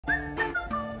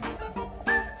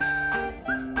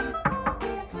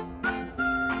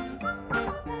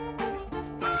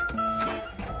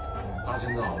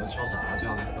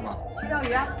钓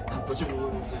鱼啊？不去。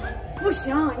不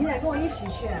行，你得跟我一起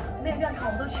去。那个钓场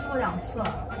我都去过2次，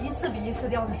一次比一次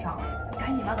钓的少。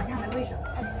赶紧吧，等下没位置。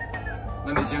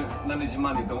那你起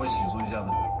码你等我洗漱一下子。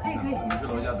可以。你去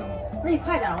楼下等我。那你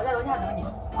快点，我在楼下等你。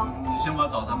好。你先把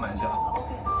早餐买一下。OK，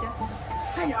 行，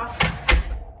快点啊。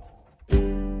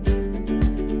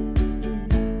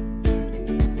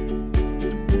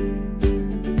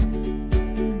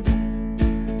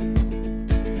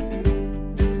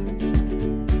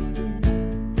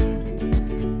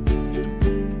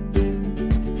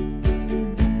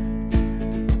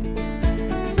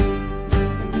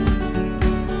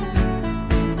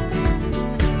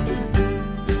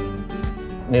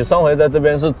你上回在这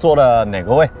边是坐的哪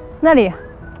个位？那里，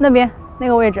那边那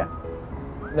个位置。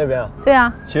那边啊？对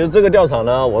啊。其实这个钓场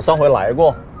呢，我上回来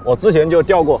过，我之前就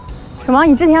钓过。什么？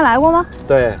你之前来过吗？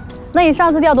对。那你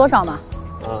上次钓多少嘛？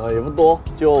也不多，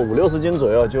就5、60斤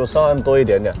左右，就上岸多一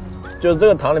点点。就是这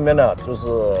个塘里面呢，就是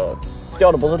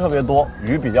钓的不是特别多，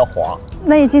鱼比较滑。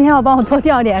那你今天要帮我多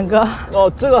钓点哥？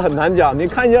哦，这个很难讲。你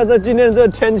看一下这今天这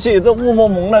天气，这雾蒙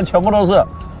蒙的，全部都是。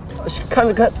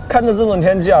看着这种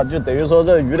天气啊，就等于说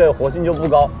这鱼的活性就不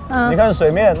高。你看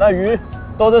水面，那鱼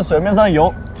都在水面上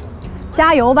游。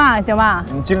加油吧，行吧？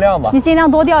你尽量吧。你尽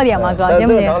量多钓点嘛，哥，行不行？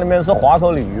这个塘里面是华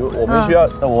口鲤鱼，我们需要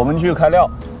我们去开料，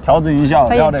调整一下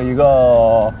料的一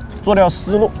个做钓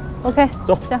思路。OK，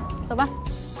 走，行，走吧。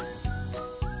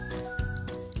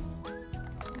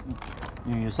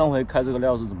你上回开这个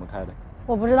料是怎么开的？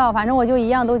我不知道，反正我就一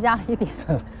样都加了一点。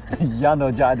一样都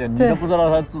加一点，你都不知道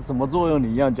它什么作用，你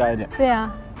一样加一点。对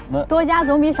呀，那多加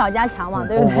总比少加强嘛，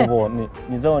对不对？不，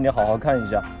你这个你好好看一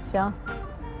下。行。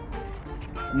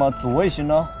那么主味型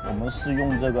呢，我们是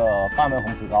用这个大麦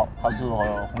红薯膏，它是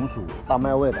红薯大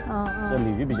麦味的，这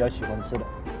鲤鱼比较喜欢吃的。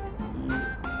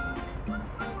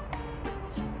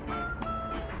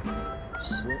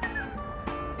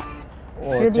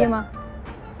10滴吗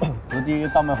？10滴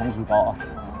大麦红薯膏啊。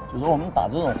就是我们打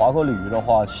这种华口鲤鱼的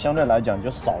话，相对来讲就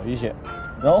少一些。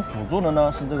然后辅助的呢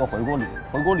是这个回锅鲤，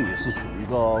回锅鲤是属于一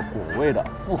个果味的，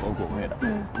复合果味的，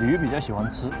鲤鱼比较喜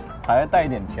欢吃，还带一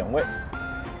点甜味。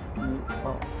1、2、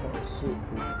3、4、5、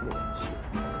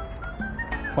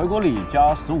6、7。回锅鲤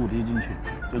加15滴进去，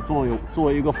就作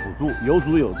为一个辅助，有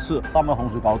主有次，大麦红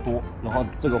薯膏多，然后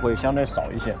这个会相对少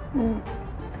一些。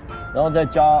然后再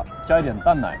加一点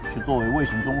淡奶去作为味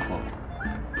型中和。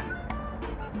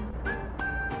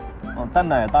淡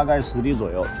奶大概10滴左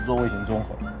右去做味型中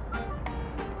和，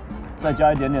再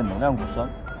加一点点能量果酸。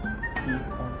1、2、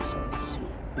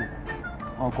3、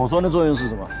4、5。果酸的作用是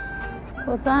什么？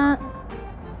果酸，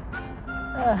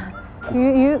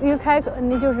鱼开，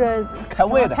那就是开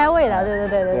胃的。开胃的，对。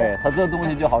对，它这个东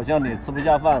西就好像你吃不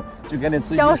下饭，就给你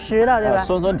吃消食的，对吧？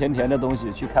酸酸甜甜的东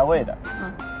西去开胃的。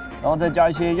然后再加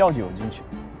一些药酒进去。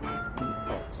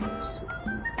1、2、3、4、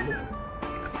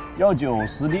5、6。药酒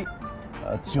10滴。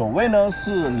酒味呢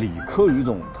是鲤科鱼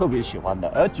种特别喜欢的，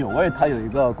而酒味它有一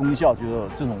个功效，就是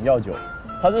这种药酒，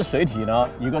它是水体呢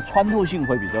一个穿透性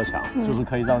会比较强，就是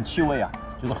可以让气味啊，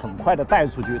就是很快的带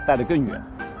出去，带得更远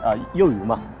啊，诱鱼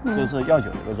嘛，这是药酒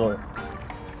的一个作用。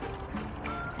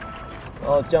然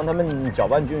后将它们搅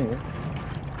拌均匀，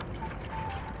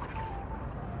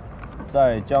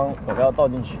再将饵料倒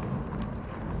进去，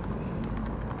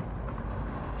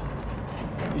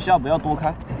一下不要多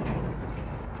开。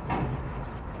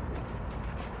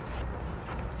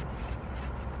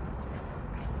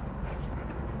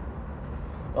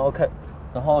OK，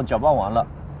 然后搅拌完了，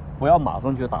不要马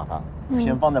上去打它，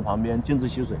先放在旁边静置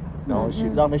吸水，然后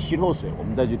让它吸透水，我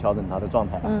们再去调整它的状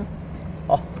态。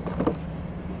好。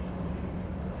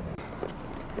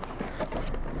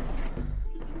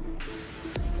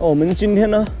我们今天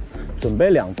呢，准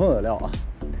备2份饵料啊，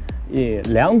以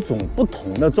2种不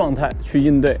同的状态去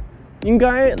应对，应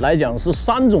该来讲是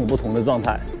3种不同的状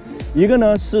态。一个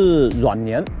呢是软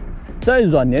粘。在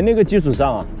软粘那个基础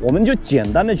上啊，我们就简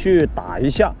单的去打一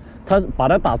下，把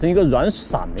它打成一个软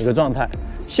鳝的一个状态。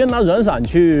先拿软鳝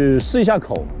去试一下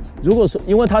口，如果说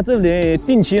因为它这里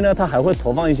定期呢，它还会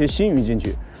投放一些新鱼进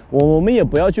去，我们也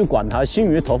不要去管它新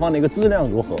鱼投放的一个质量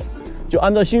如何，就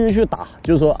按照新鱼去打，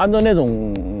就是说按照那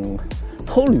种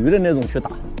偷驴的那种去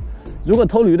打。如果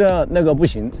偷驴的那个不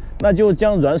行，那就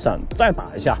将软鳝再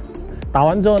打一下，打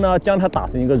完之后呢，将它打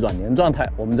成一个软粘状态，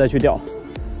我们再去钓。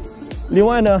另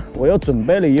外呢，我又准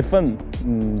备了一份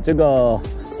这个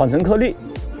缓层颗粒，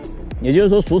也就是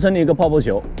说俗称的一个泡泡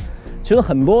球。其实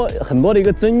很多的一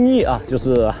个争议啊，就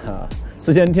是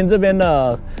之前听这边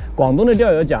的广东的钓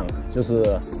友讲，就是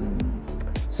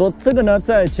说这个呢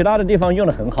在其他的地方用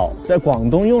的很好，在广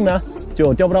东用呢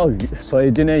就钓不到鱼，所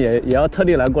以今天也要特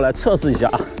地过来测试一下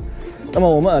啊。那么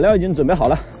我们饵料已经准备好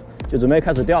了，就准备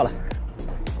开始钓了。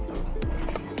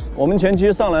我们前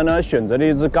期上来呢，选择的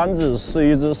一只杆子是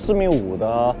一只4.5米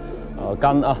的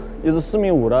杆啊，一只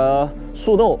4.5米的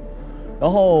树豆。然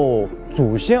后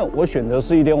主线我选择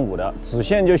是1.5的，子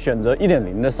线就选择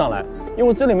1.0的上来。因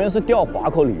为这里面是钓滑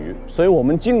口鲤鱼，所以我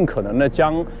们尽可能的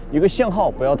将一个线号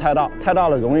不要太大，太大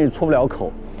了容易出不了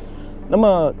口。那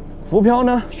么浮漂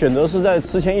呢，选择是在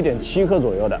吃前1.7克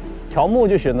左右的，条目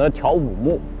就选择调5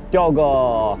目，钓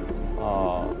个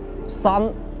3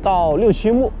到6、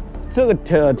7目，这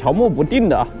个条目不定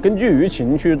的啊，根据鱼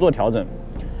情去做调整。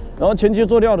然后前期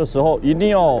做钓的时候一定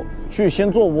要去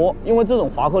先做窝，因为这种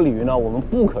滑口鲤鱼呢，我们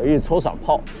不可以抽散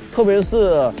炮，特别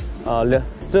是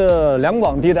这两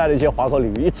广地带的一些滑口鲤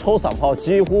鱼，一抽散炮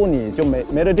几乎你就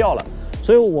没得钓了。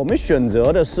所以我们选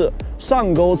择的是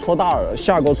上钩戳大饵，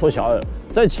下钩戳小饵，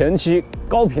在前期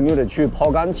高频率的去抛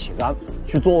竿起竿，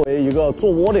去作为一个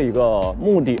做窝的一个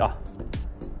目的啊。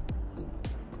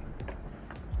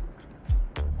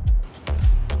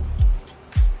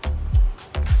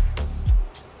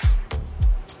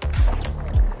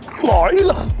来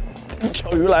了，一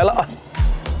条鱼来了啊！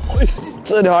嘿，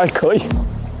这条还可以。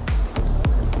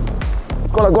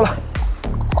过来，过来。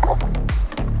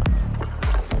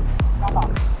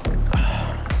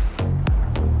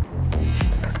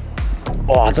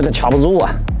哇，这个卡不住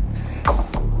啊！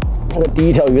这个第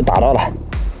一条鱼打到了，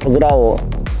不知道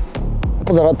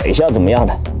等一下怎么样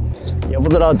的，也不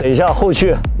知道等一下后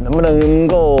续能不能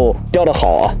够钓得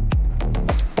好啊。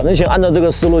反正先按照这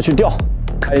个思路去钓，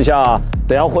看一下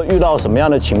等下会遇到什么样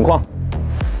的情况。